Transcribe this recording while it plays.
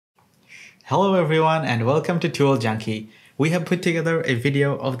Hello everyone and welcome to Tool Junkie. We have put together a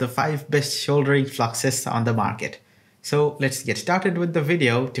video of the 5 best soldering fluxes on the market. So let's get started with the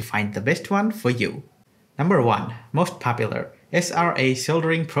video to find the best one for you. Number 1. Most popular. SRA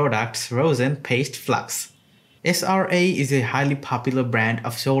Soldering Products Rosin Paste Flux. SRA is a highly popular brand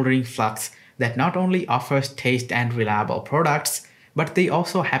of soldering flux that not only offers taste and reliable products, but they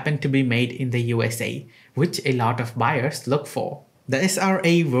also happen to be made in the USA, which a lot of buyers look for. The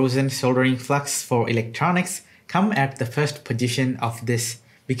SRA Rosin Soldering Flux for electronics come at the first position of this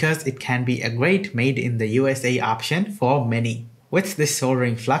because it can be a great made in the USA option for many. With this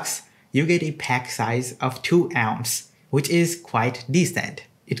soldering flux, you get a pack size of 2 ounce, which is quite decent.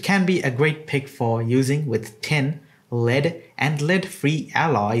 It can be a great pick for using with tin, lead, and lead-free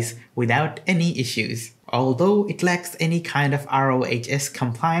alloys without any issues, although it lacks any kind of RoHS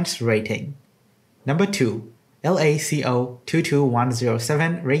compliance rating. Number 2. LACO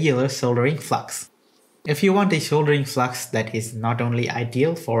 22107 Regular Soldering Flux. If you want a soldering flux that is not only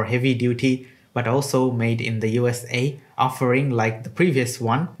ideal for heavy duty but also made in the USA, offering like the previous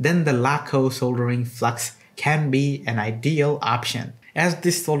one, then the LACO soldering flux can be an ideal option. As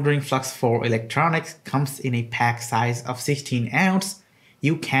this soldering flux for electronics comes in a pack size of 16 ounce,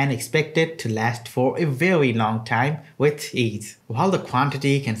 you can expect it to last for a very long time with ease. While the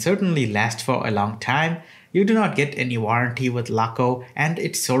quantity can certainly last for a long time, you do not get any warranty with LACO and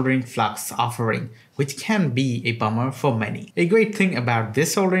its soldering flux offering, which can be a bummer for many. A great thing about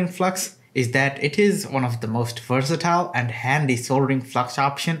this soldering flux is that it is one of the most versatile and handy soldering flux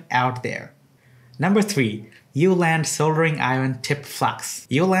option out there. Number 3. Youland Soldering Iron Tip Flux.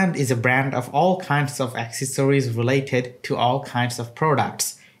 Youland is a brand of all kinds of accessories related to all kinds of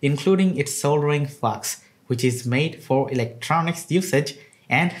products, including its soldering flux, which is made for electronics usage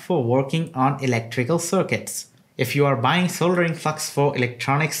and for working on electrical circuits. If you are buying soldering flux for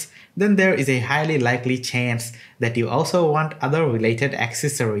electronics, then there is a highly likely chance that you also want other related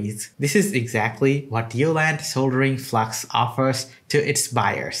accessories. This is exactly what Youland Soldering Flux offers to its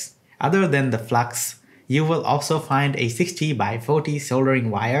buyers. Other than the flux, you will also find a 60 by 40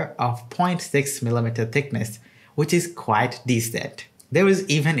 soldering wire of 0.6 mm thickness, which is quite decent. There is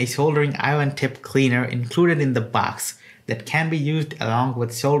even a soldering iron tip cleaner included in the box that can be used along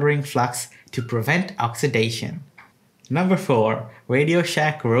with soldering flux to prevent oxidation. Number 4.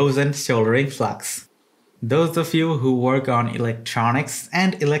 RadioShack Rosin Soldering Flux. Those of you who work on electronics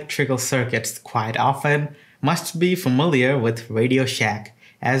and electrical circuits quite often must be familiar with RadioShack,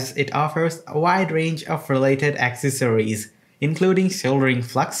 as it offers a wide range of related accessories, including soldering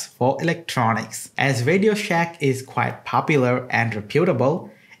flux for electronics. As RadioShack is quite popular and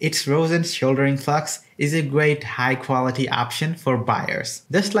reputable, its Rosin soldering flux is a great high-quality option for buyers.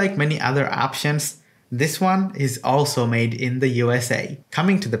 Just like many other options, this one is also made in the USA.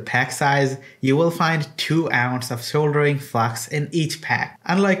 Coming to the pack size, you will find 2 ounce of soldering flux in each pack.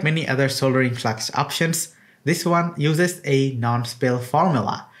 Unlike many other soldering flux options, this one uses a non-spill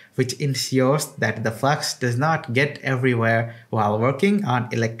formula, which ensures that the flux does not get everywhere while working on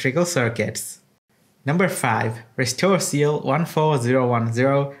electrical circuits. Number 5. Rectorseal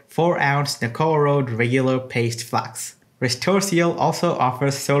 14010 4 ounce Nokorode Regular Paste Flux. Rectorseal also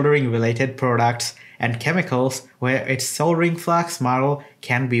offers soldering related products and chemicals where its soldering flux model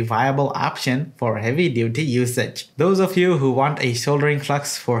can be a viable option for heavy duty usage. Those of you who want a soldering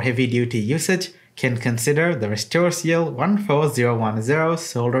flux for heavy duty usage can consider the Rectorseal 14010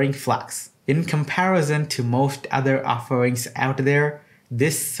 soldering flux. In comparison to most other offerings out there,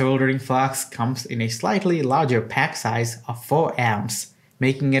 this soldering flux comes in a slightly larger pack size of 4 ounce,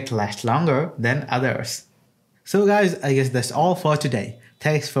 making it last longer than others. So guys, I guess that's all for today.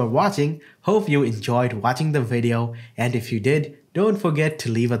 Thanks for watching, hope you enjoyed watching the video, and if you did, don't forget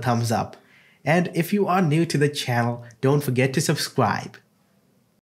to leave a thumbs up. And if you are new to the channel, don't forget to subscribe.